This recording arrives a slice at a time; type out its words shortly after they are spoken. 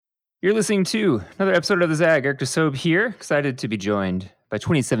You're listening to another episode of The Zag. Eric DeSobe here, excited to be joined by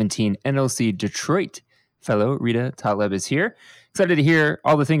 2017 NLC Detroit fellow Reda Taleb is here. Excited to hear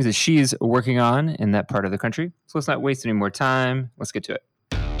all the things that she's working on in that part of the country. So let's not waste any more time. Let's get to it.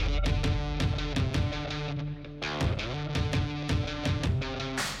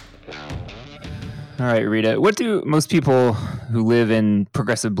 All right, Reda, what do most people who live in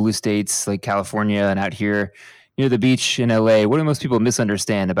progressive blue states like California and out here near the beach in LA, what do most people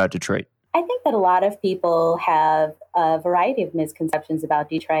misunderstand about Detroit? I think that a lot of people have a variety of misconceptions about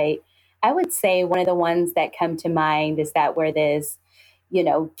Detroit. I would say one of the ones that come to mind is that where there's,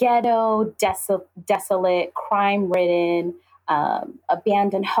 ghetto, desolate, crime-ridden,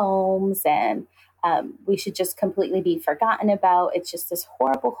 abandoned homes, and we should just completely be forgotten about. It's just this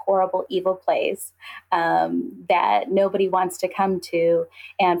horrible, horrible, evil place that nobody wants to come to.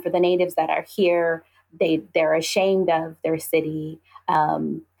 And for the natives that are here, they're ashamed of their city.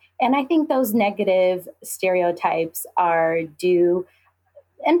 And I think those negative stereotypes are due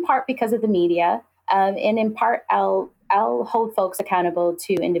in part because of the media. And in part, I'll hold folks accountable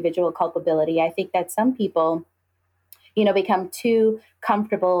to individual culpability. I think that some people, become too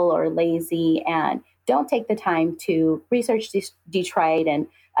comfortable or lazy and don't take the time to research Detroit and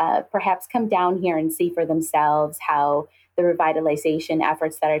perhaps come down here and see for themselves how the revitalization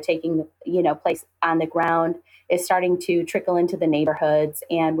efforts that are taking, place on the ground is starting to trickle into the neighborhoods.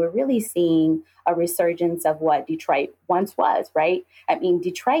 And we're really seeing a resurgence of what Detroit once was, right? I mean,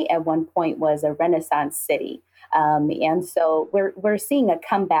 Detroit at one point was a Renaissance city. And so we're seeing a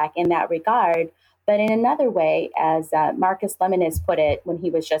comeback in that regard. But in another way, as Marcus Lemonis put it when he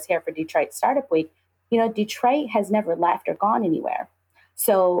was just here for Detroit Startup Week, Detroit has never left or gone anywhere.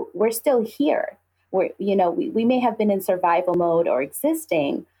 So we're still here. We may have been in survival mode or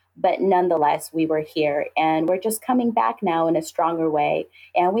existing, but nonetheless, we were here, and we're just coming back now in a stronger way.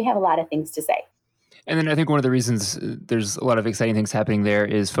 And we have a lot of things to say. And then I think one of the reasons there's a lot of exciting things happening there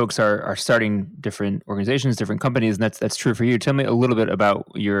is folks are starting different organizations, different companies, and that's true for you. Tell me a little bit about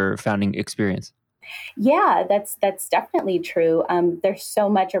your founding experience. Yeah, that's definitely true. There's so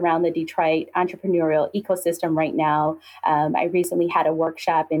much around the Detroit entrepreneurial ecosystem right now. I recently had a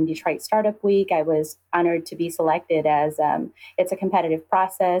workshop in Detroit Startup Week. I was honored to be selected as it's a competitive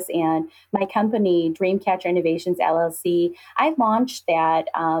process. And my company, Dream Catcher LLC, I launched that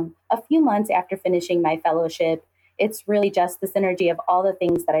a few months after finishing my fellowship. It's really just the synergy of all the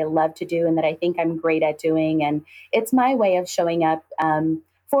things that I love to do and that I think I'm great at doing. And it's my way of showing up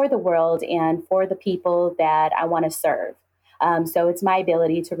for the world and for the people that I want to serve. So it's my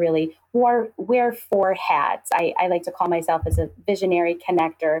ability to really wear four hats. I like to call myself as a visionary,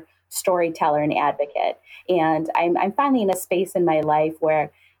 connector, storyteller, and advocate. And I'm finally in a space in my life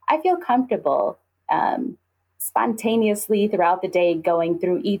where I feel comfortable spontaneously throughout the day going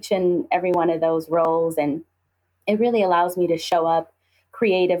through each and every one of those roles. And it really allows me to show up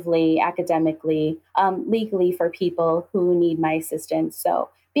creatively, academically, legally for people who need my assistance. So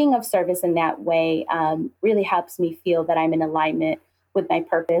being of service in that way really helps me feel that I'm in alignment with my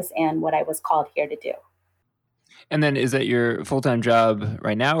purpose and what I was called here to do. And then is that your full-time job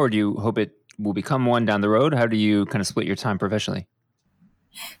right now, or do you hope it will become one down the road? How do you kind of split your time professionally?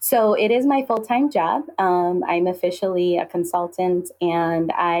 So it is my full-time job. I'm officially a consultant,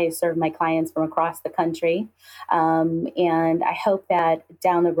 and I serve my clients from across the country. And I hope that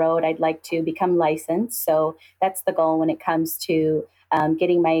down the road, I'd like to become licensed. So that's the goal when it comes to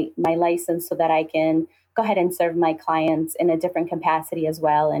getting my license so that I can go ahead and serve my clients in a different capacity as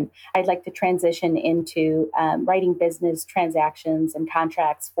well. And I'd like to transition into writing business transactions and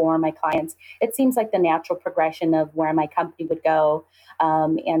contracts for my clients. It seems like the natural progression of where my company would go.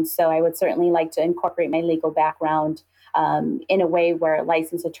 And so I would certainly like to incorporate my legal background in a way where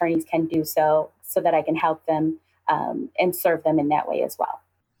licensed attorneys can do so that I can help them and serve them in that way as well.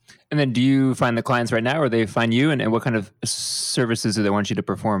 And then do you find the clients right now, or they find you? And what kind of services do they want you to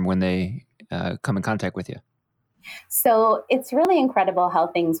perform when they come in contact with you? So it's really incredible how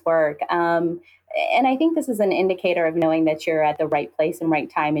things work. And I think this is an indicator of knowing that you're at the right place and right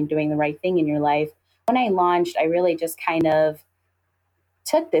time and doing the right thing in your life. When I launched, I really just kind of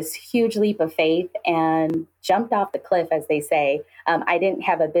took this huge leap of faith and jumped off the cliff, as they say. I didn't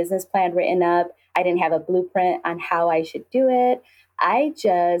have a business plan written up. I didn't have a blueprint on how I should do it. I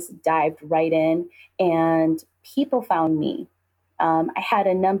just dived right in, and people found me. I had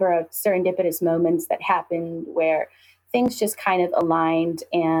a number of serendipitous moments that happened where things just kind of aligned,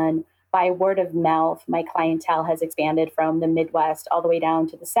 and by word of mouth, my clientele has expanded from the Midwest all the way down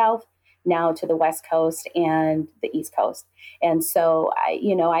to the South, now to the West Coast and the East Coast. And so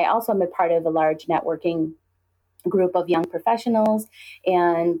I also am a part of a large networking group of young professionals.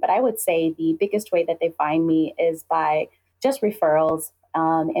 But I would say the biggest way that they find me is by just referrals,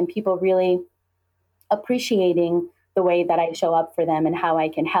 and people really appreciating the way that I show up for them and how I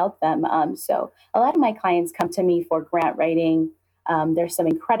can help them. So a lot of my clients come to me for grant writing. There's some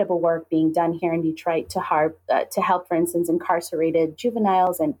incredible work being done here in Detroit to help, for instance, incarcerated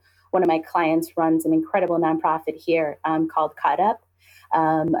juveniles. And one of my clients runs an incredible nonprofit here called Caught Up.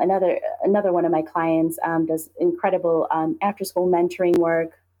 Another one of my clients does incredible after-school mentoring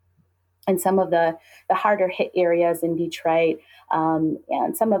work in some of the harder hit areas in Detroit.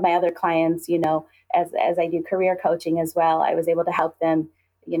 And some of my other clients, as I do career coaching as well, I was able to help them,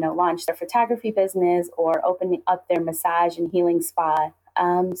 launch their photography business or opening up their massage and healing spa.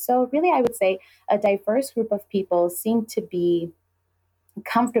 So really, I would say a diverse group of people seem to be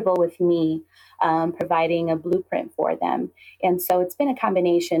comfortable with me providing a blueprint for them. And so it's been a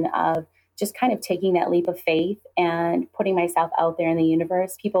combination of just kind of taking that leap of faith and putting myself out there in the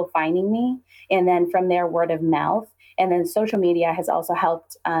universe, people finding me, and then from there, word of mouth. And then social media has also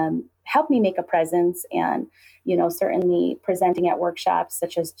helped me make a presence, and certainly presenting at workshops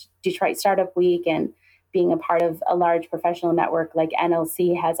such as Detroit Startup Week and being a part of a large professional network like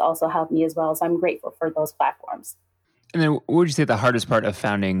NLC has also helped me as well. So I'm grateful for those platforms. And then what would you say the hardest part of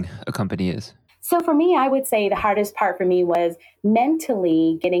founding a company is? So for me, I would say the hardest part for me was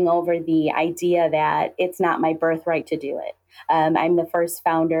mentally getting over the idea that it's not my birthright to do it. I'm the first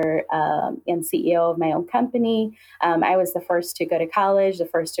founder and CEO of my own company. I was the first to go to college, the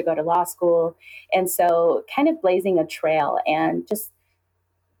first to go to law school. And so kind of blazing a trail and just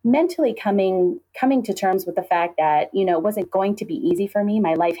mentally coming to terms with the fact that, it wasn't going to be easy for me.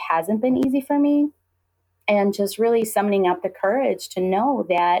 My life hasn't been easy for me. And just really summoning up the courage to know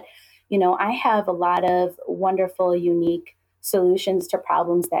that, I have a lot of wonderful, unique solutions to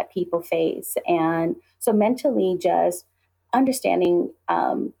problems that people face. And so mentally just understanding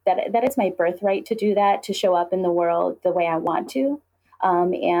that it's my birthright to do that, to show up in the world the way I want to.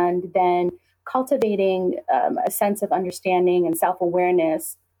 And then cultivating a sense of understanding and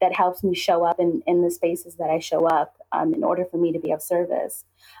self-awareness that helps me show up in the spaces that I show up in order for me to be of service.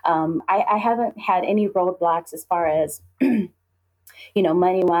 I haven't had any roadblocks as far as,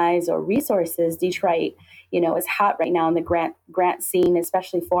 money-wise or resources. Detroit, is hot right now in the grant scene,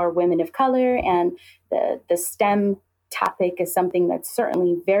 especially for women of color. And the STEM topic is something that's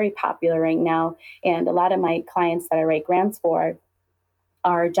certainly very popular right now. And a lot of my clients that I write grants for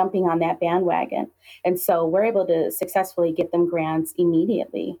are jumping on that bandwagon. And so we're able to successfully get them grants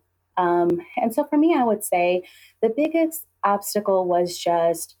immediately. And so for me, I would say the biggest obstacle was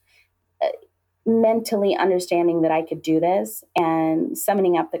just mentally understanding that I could do this and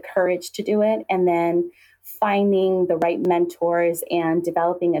summoning up the courage to do it. And then finding the right mentors and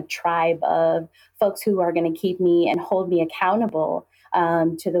developing a tribe of folks who are going to keep me and hold me accountable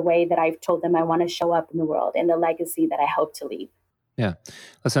to the way that I've told them I want to show up in the world and the legacy that I hope to leave. Yeah,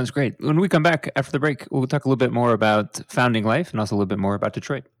 that sounds great. When we come back after the break, we'll talk a little bit more about founding life and also a little bit more about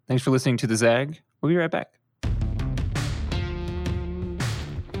Detroit. Thanks for listening to The Zag. We'll be right back.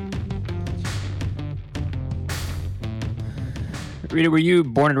 Reda, were you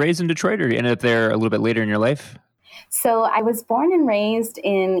born and raised in Detroit, or you ended up there a little bit later in your life? So I was born and raised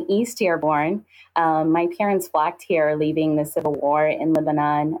in East Dearborn. My parents flocked here, leaving the Civil War in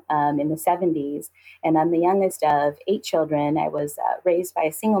Lebanon in the 70s. And I'm the youngest of 8 children. I was raised by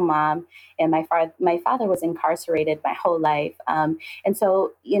a single mom, and my father was incarcerated my whole life. And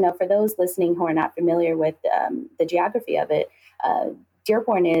so, for those listening who are not familiar with the geography of it,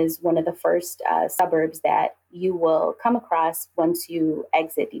 Dearborn is one of the first suburbs that you will come across once you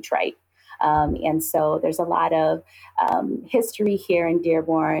exit Detroit. And so there's a lot of history here in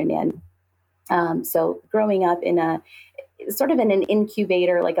Dearborn. And so growing up in an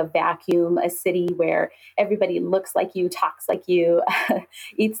incubator, like a vacuum, a city where everybody looks like you, talks like you,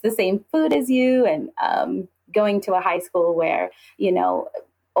 eats the same food as you, and going to a high school where,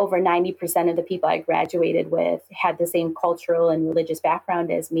 over 90% of the people I graduated with had the same cultural and religious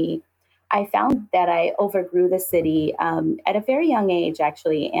background as me. I found that I overgrew the city at a very young age,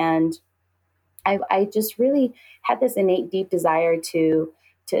 actually. And I just really had this innate, deep desire to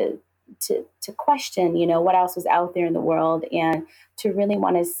question, what else was out there in the world, and to really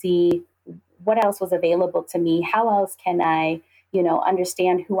want to see what else was available to me. How else can I,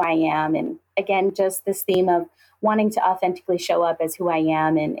 understand who I am? And again, just this theme of wanting to authentically show up as who I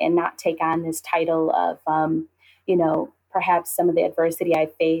am and not take on this title of, perhaps some of the adversity I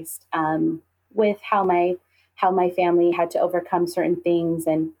faced with how my family had to overcome certain things,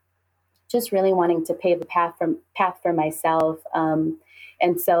 and just really wanting to pave the path for myself.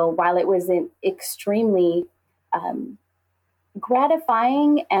 And so while it was an extremely um,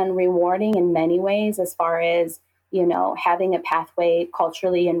 gratifying and rewarding in many ways, as far as, having a pathway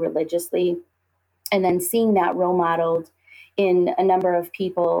culturally and religiously, and then seeing that role modeled in a number of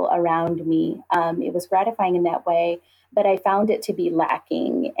people around me. It was gratifying in that way, but I found it to be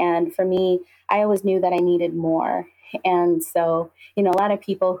lacking. And for me, I always knew that I needed more. And so, a lot of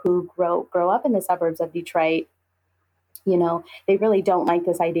people who grow up in the suburbs of Detroit, they really don't like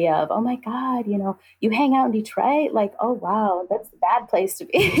this idea of, oh my God, you hang out in Detroit, like, oh wow, that's a bad place to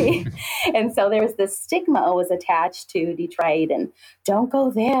be. And so there was this stigma always attached to Detroit, and don't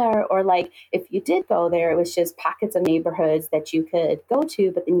go there. Or like, if you did go there, it was just pockets of neighborhoods that you could go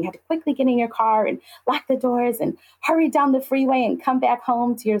to, but then you had to quickly get in your car and lock the doors and hurry down the freeway and come back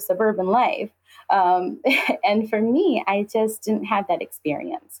home to your suburban life. And for me, I just didn't have that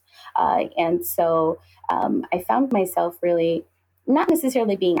experience. And so I found myself really not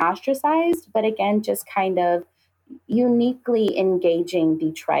necessarily being ostracized, but again, just kind of uniquely engaging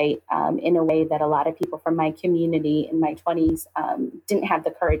Detroit in a way that a lot of people from my community in my 20s didn't have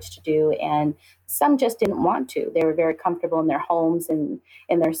the courage to do. And some just didn't want to. They were very comfortable in their homes and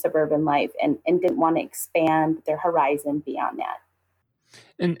in their suburban life, and didn't want to expand their horizon beyond that.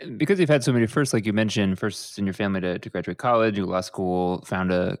 And because you've had so many firsts, like you mentioned, first in your family to graduate college, you go to law school,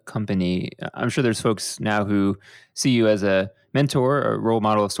 found a company, I'm sure there's folks now who see you as a mentor, a role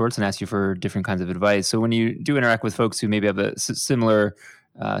model of sorts, and ask you for different kinds of advice. So when you do interact with folks who maybe have a similar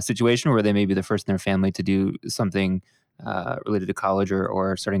situation where they may be the first in their family to do something related to college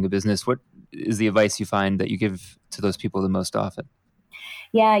or starting a business, what is the advice you find that you give to those people the most often?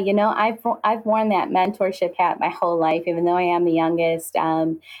 Yeah, I've worn that mentorship hat my whole life, even though I am the youngest.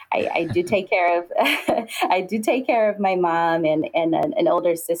 I do take care of I do take care of my mom and an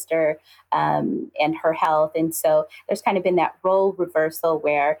older sister, and her health, and so there's kind of been that role reversal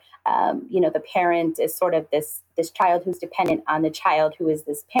where the parent is sort of this child who's dependent on the child who is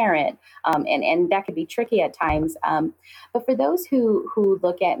this parent, and that could be tricky at times. But for those who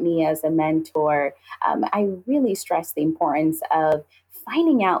look at me as a mentor, I really stress the importance of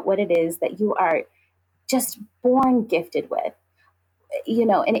finding out what it is that you are just born gifted with,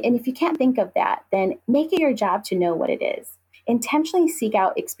 and if you can't think of that, then make it your job to know what it is. Intentionally seek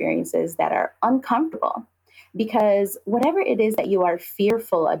out experiences that are uncomfortable, because whatever it is that you are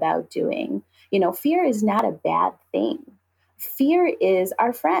fearful about doing, fear is not a bad thing. Fear is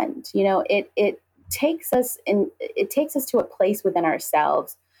our friend. It takes us to a place within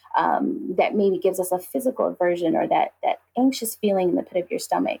ourselves that maybe gives us a physical aversion, or that anxious feeling in the pit of your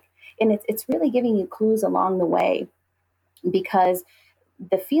stomach. And it's really giving you clues along the way, because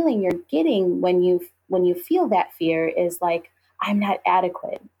the feeling you're getting when you feel that fear is like, I'm not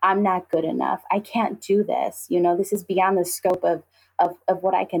adequate. I'm not good enough. I can't do this. This is beyond the scope of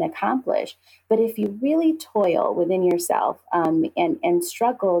what I can accomplish. But if you really toil within yourself, and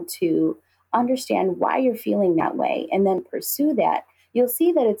struggle to understand why you're feeling that way, and then pursue that, you'll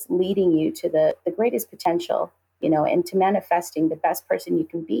see that it's leading you to the greatest potential, and to manifesting the best person you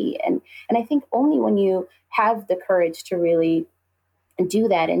can be. And I think only when you have the courage to really do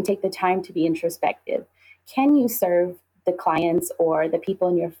that and take the time to be introspective, can you serve the clients or the people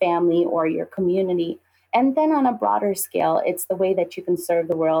in your family or your community. And then on a broader scale, it's the way that you can serve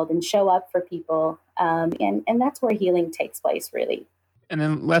the world and show up for people. And that's where healing takes place, really. And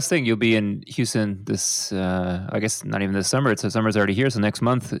then last thing, you'll be in Houston this, I guess not even this summer. Summer's already here. So next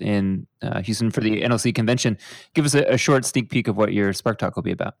month in Houston for the NLC convention. Give us a short sneak peek of what your Spark Talk will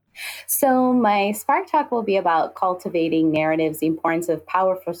be about. So my Spark Talk will be about cultivating narratives, the importance of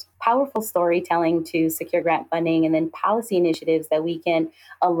powerful storytelling to secure grant funding, and then policy initiatives that we can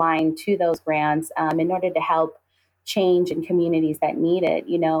align to those grants in order to help change in communities that need it.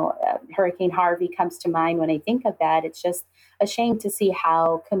 Hurricane Harvey comes to mind when I think of that. It's just a shame to see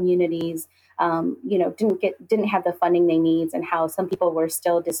how communities, didn't have the funding they need, and how some people were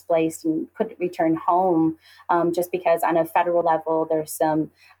still displaced and couldn't return home, just because on a federal level, there's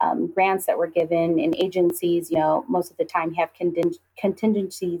some grants that were given, and agencies, most of the time have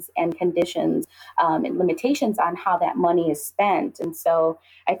contingencies and conditions and limitations on how that money is spent. And so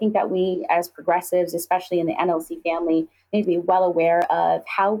I think that we as progressives, especially in the NLC family, need to be well aware of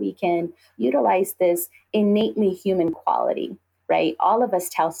how we can utilize this innately human quality, right? All of us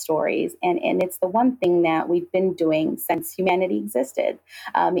tell stories, and it's the one thing that we've been doing since humanity existed.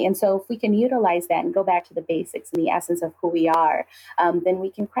 And so if we can utilize that and go back to the basics and the essence of who we are, then we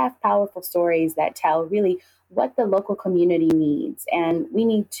can craft powerful stories that tell really what the local community needs. And we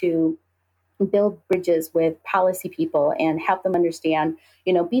need to build bridges with policy people and help them understand,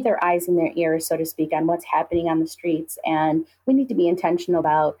 be their eyes and their ears, so to speak, on what's happening on the streets. And we need to be intentional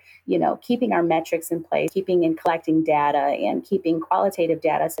about, keeping our metrics in place, keeping and collecting data, and keeping qualitative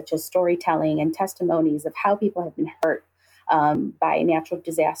data such as storytelling and testimonies of how people have been hurt by natural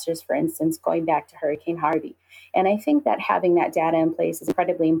disasters, for instance, going back to Hurricane Harvey. And I think that having that data in place is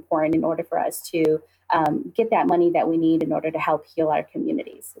incredibly important in order for us to get that money that we need in order to help heal our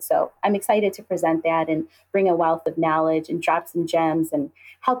communities. So I'm excited to present that and bring a wealth of knowledge and drop some gems and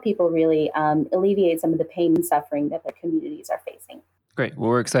help people really alleviate some of the pain and suffering that their communities are facing. Great. Well,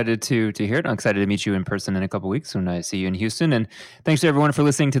 we're excited to hear it. I'm excited to meet you in person in a couple weeks when I see you in Houston. And thanks to everyone for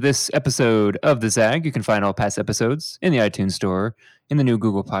listening to this episode of The Zag. You can find all past episodes in the iTunes Store, in the new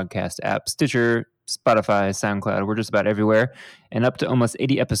Google Podcast app, Stitcher, Spotify, SoundCloud. We're just about everywhere, and up to almost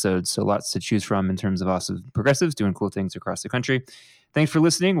 80 episodes. So lots to choose from in terms of awesome progressives doing cool things across the country. Thanks for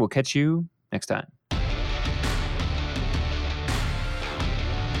listening. We'll catch you next time.